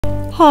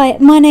Hi,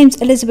 my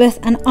name's Elizabeth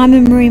and I'm a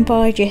marine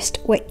biologist,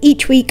 where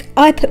each week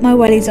I put my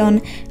wellies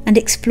on and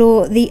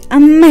explore the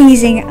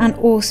amazing and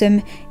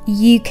awesome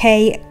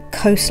UK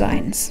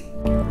coastlines.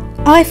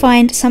 I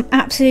find some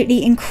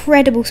absolutely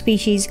incredible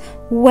species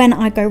when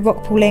I go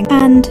rock pooling,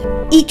 and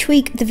each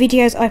week the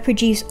videos I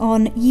produce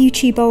on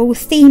YouTube are all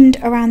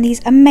themed around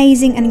these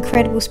amazing and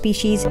incredible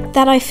species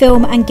that I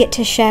film and get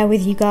to share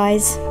with you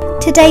guys.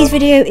 Today's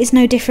video is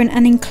no different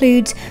and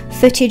includes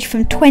footage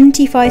from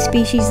 25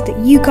 species that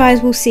you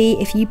guys will see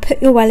if you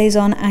put your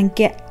wellies on and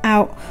get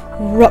out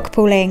rock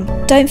pooling.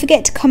 Don't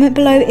forget to comment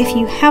below if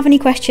you have any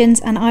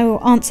questions and I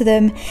will answer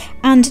them,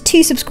 and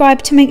to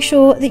subscribe to make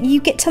sure that you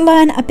get to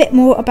learn a bit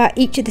more about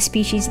each of the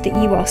species that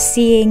you are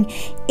seeing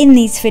in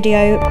this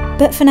video.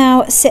 But for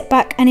now, sit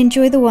back and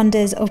enjoy the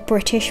wonders of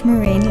British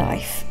marine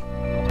life.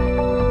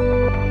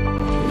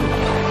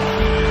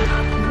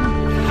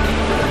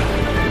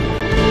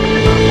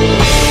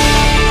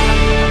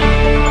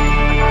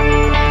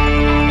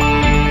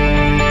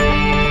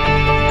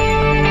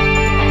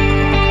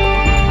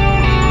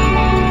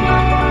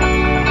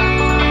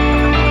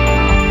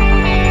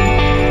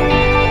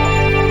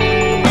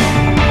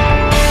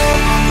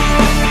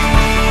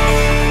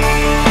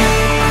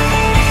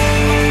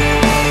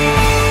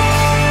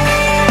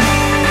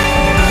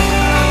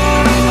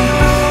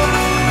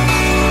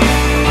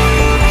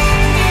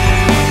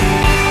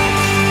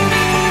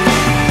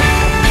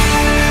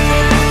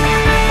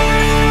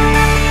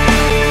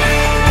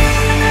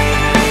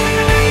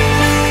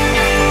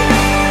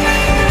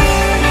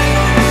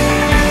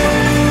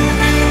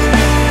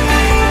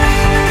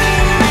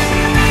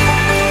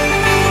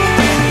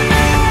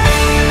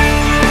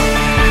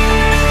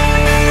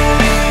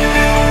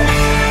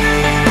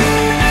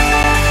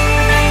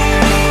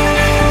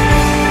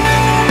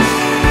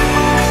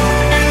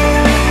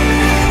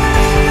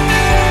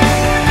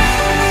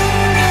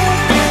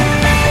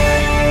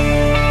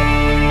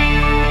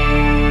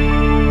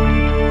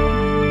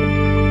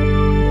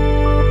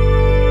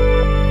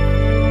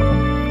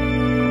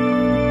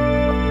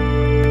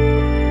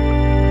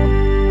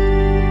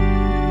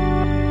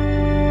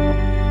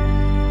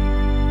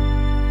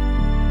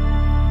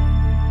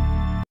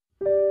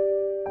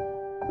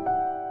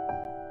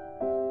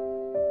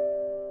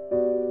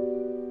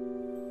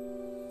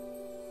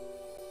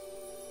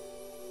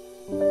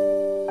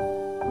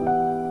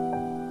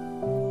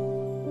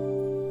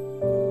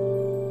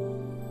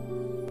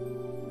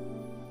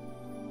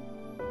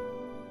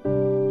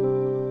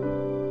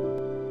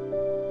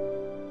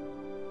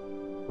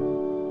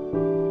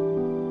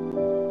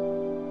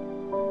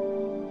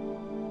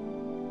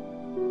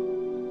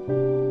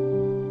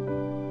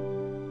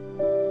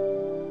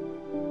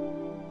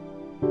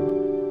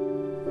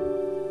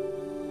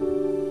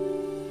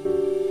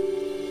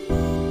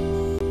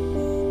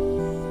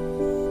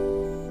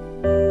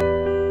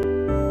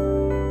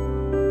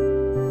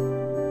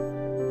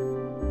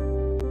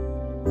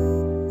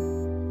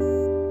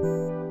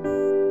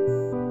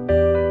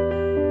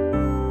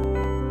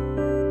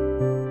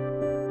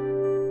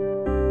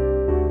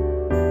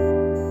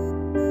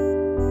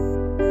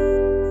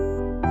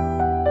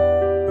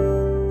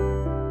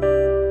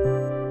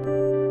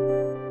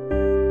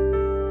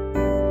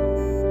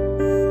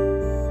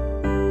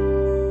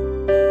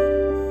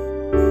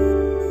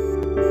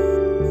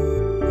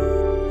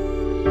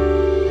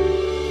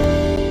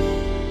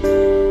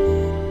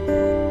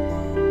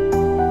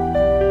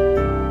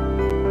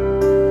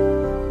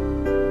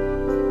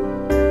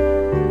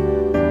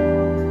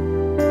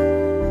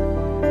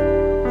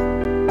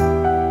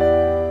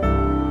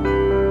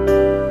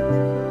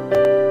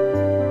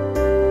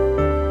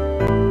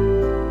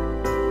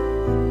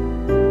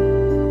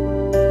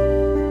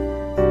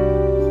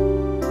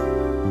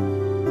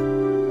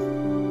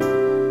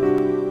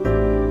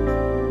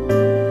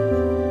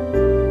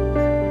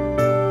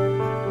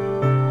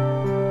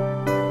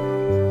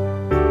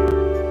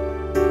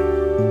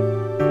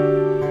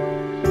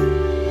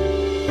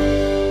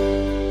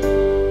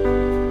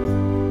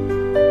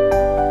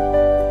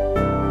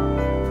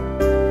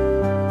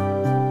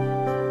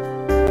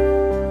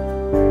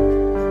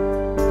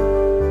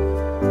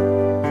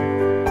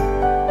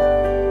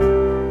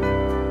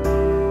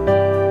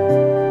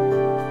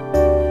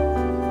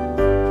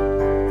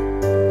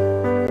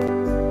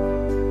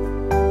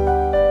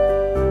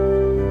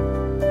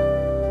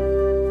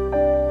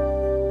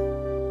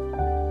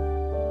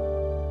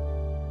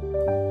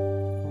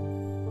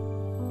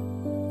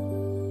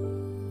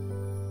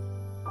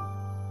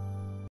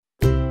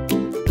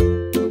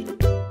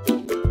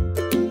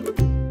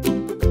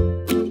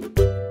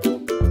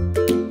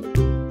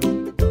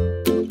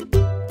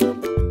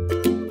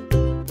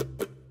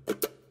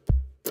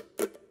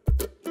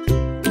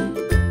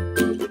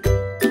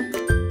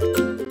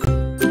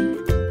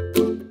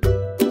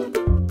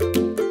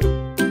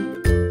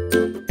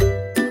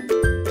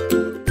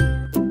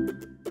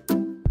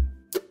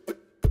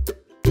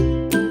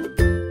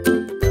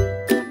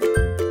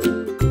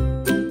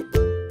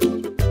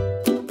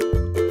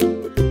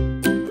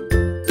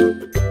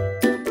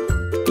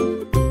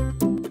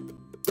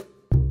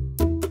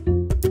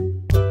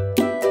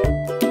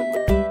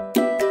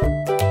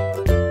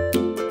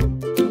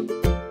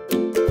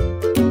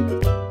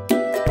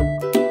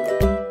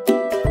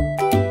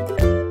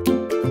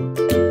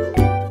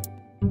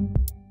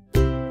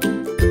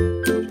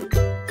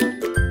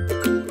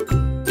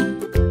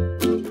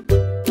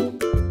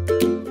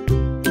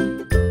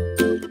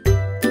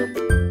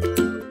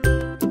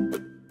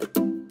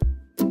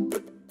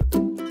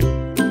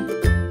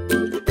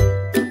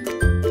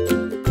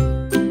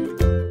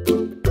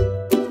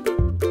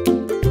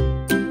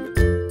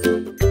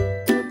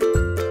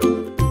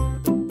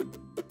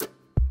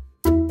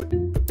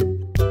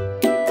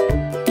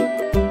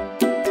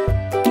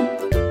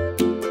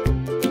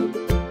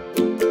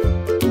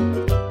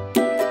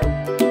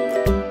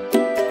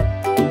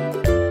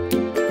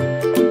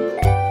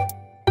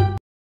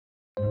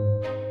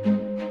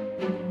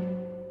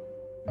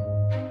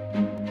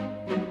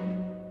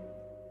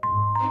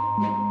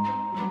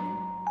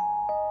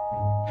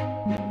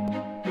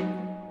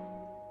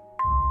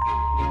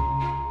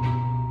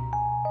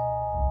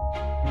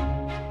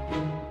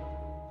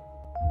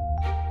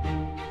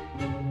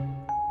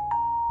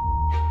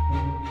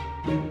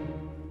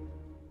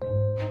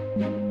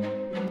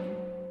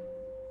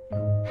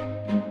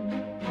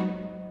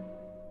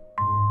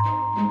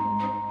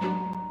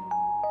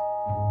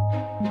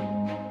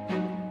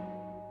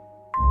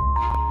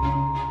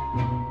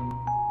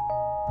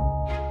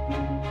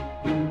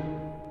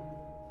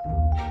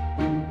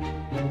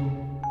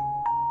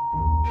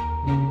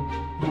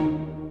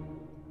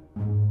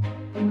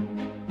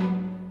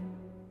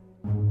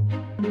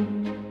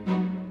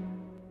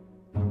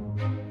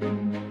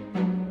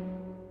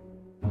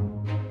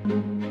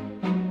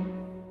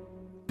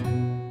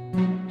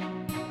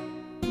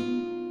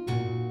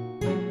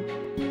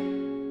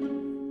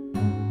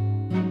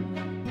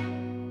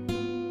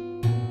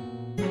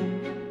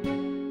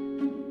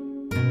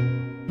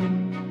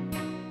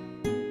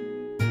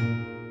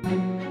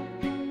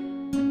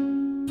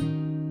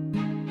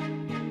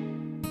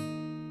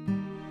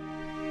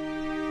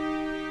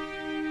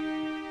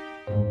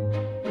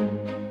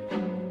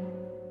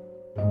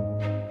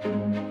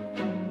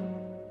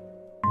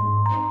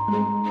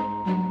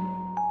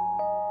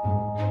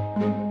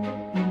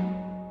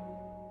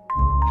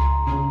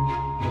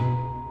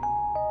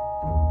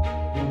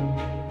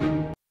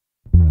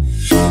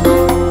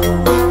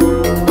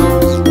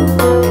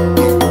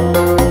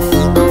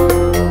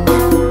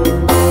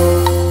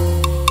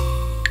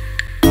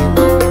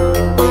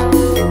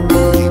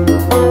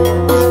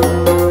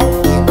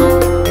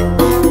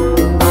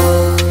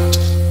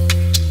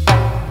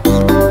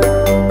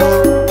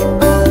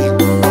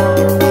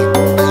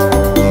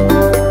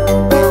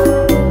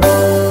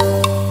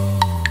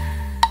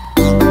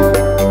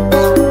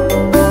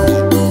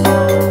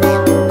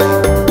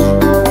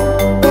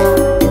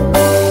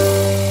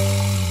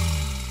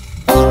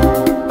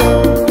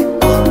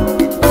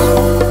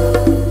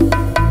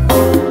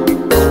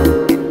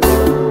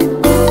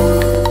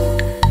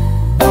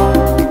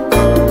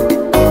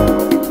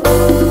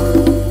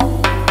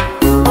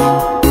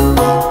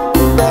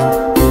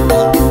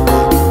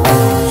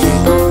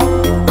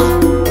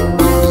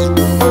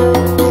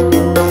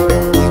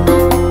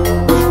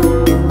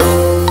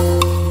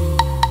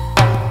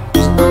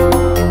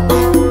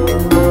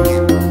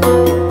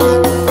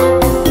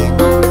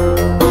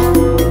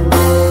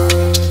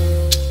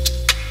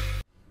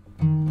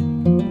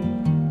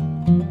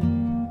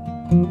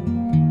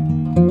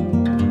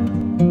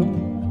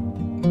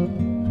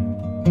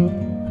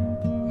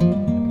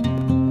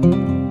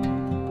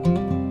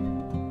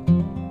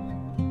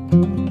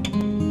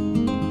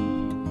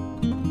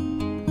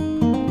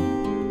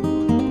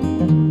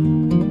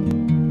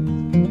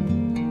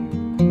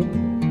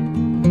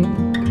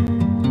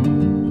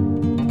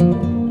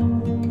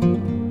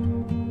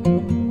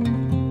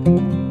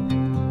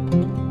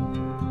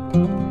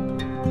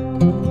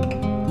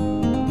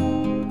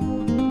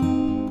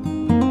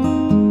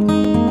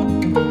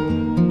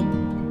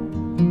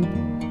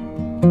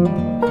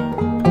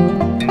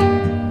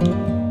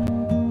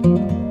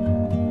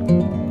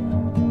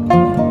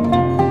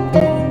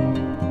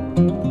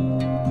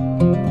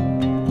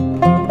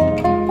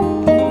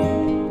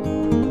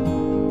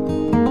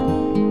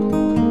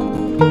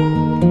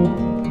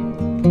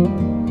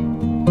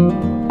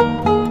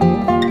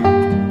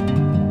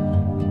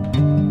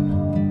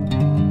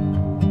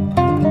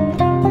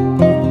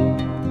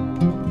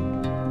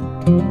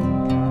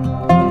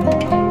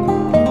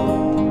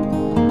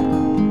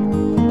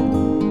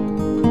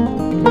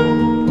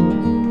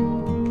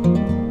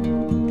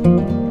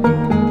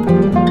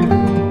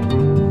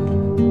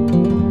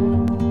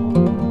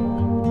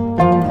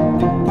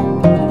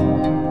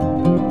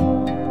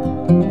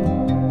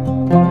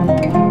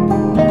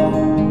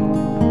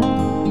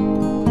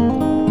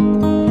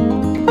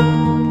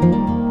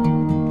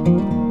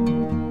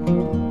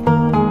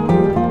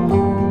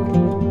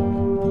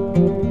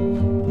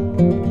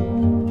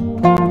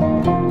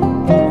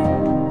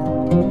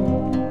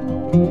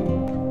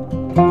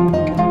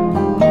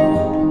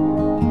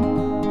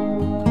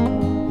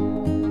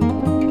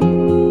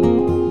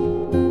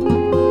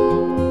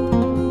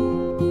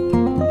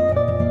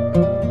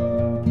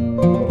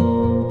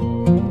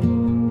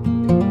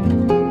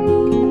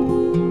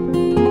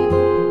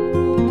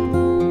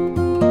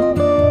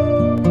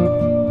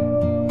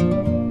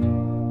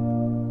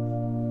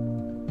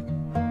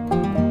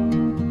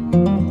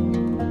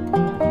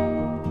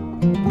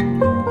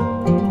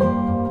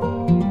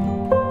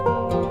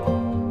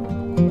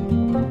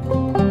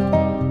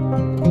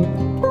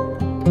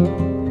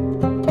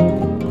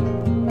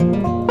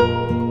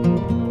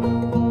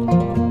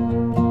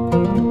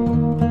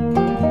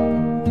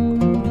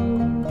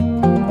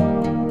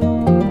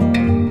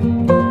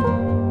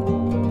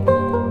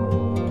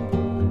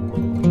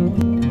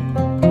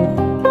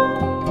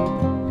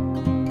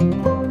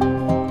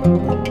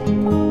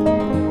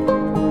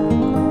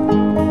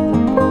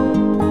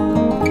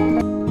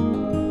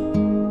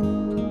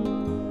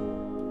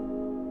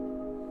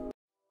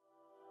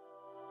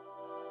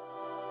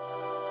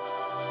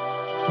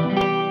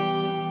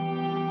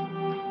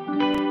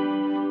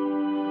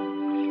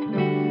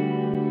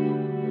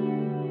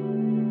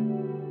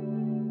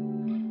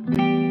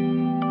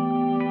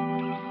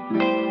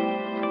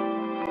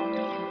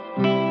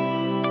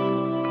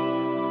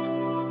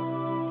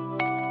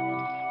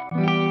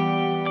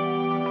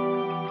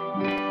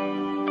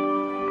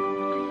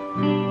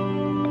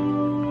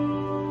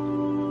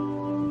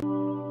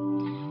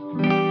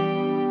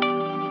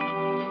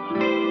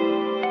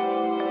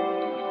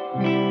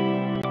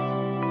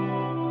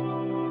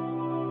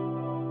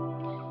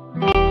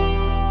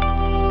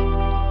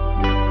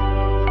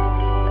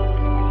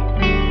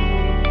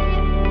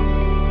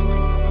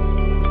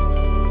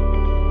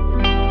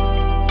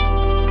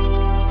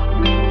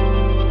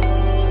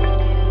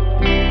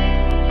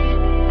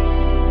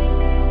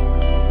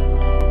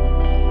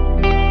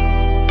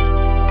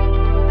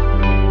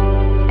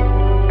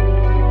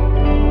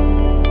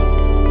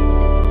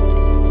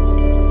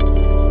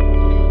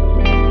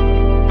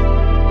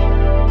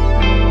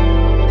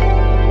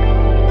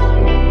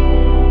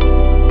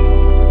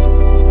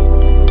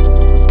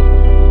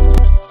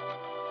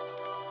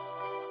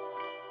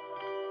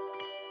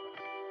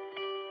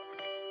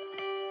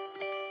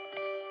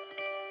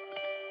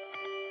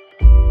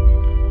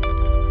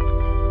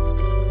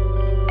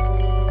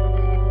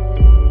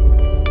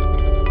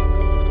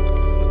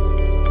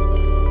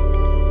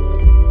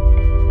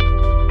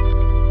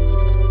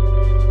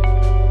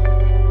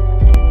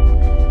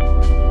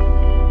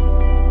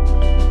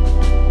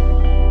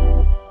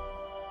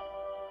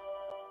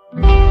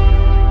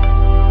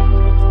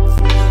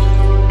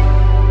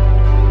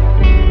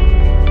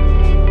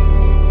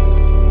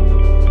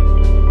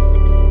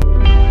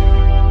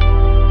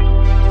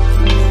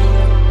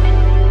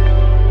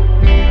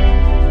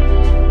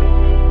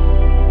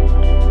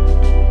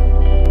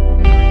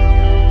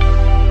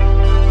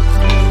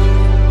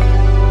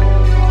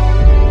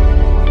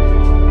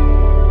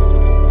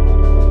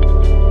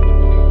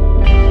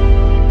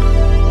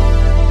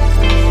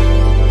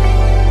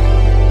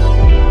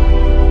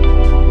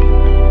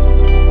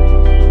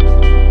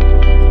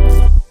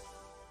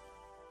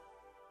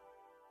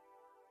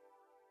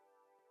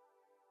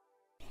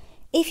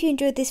 If you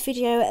enjoyed this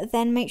video,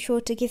 then make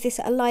sure to give this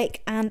a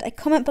like and a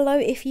comment below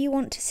if you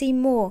want to see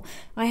more.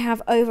 I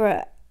have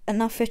over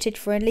enough footage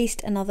for at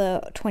least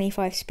another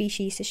 25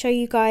 species to show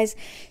you guys,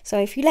 so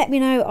if you let me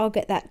know, I'll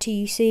get that to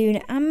you soon.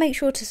 And make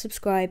sure to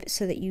subscribe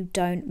so that you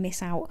don't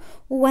miss out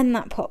when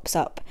that pops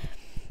up.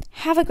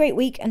 Have a great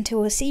week until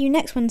we'll see you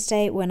next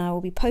Wednesday when I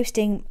will be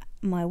posting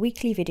my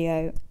weekly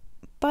video.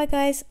 Bye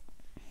guys.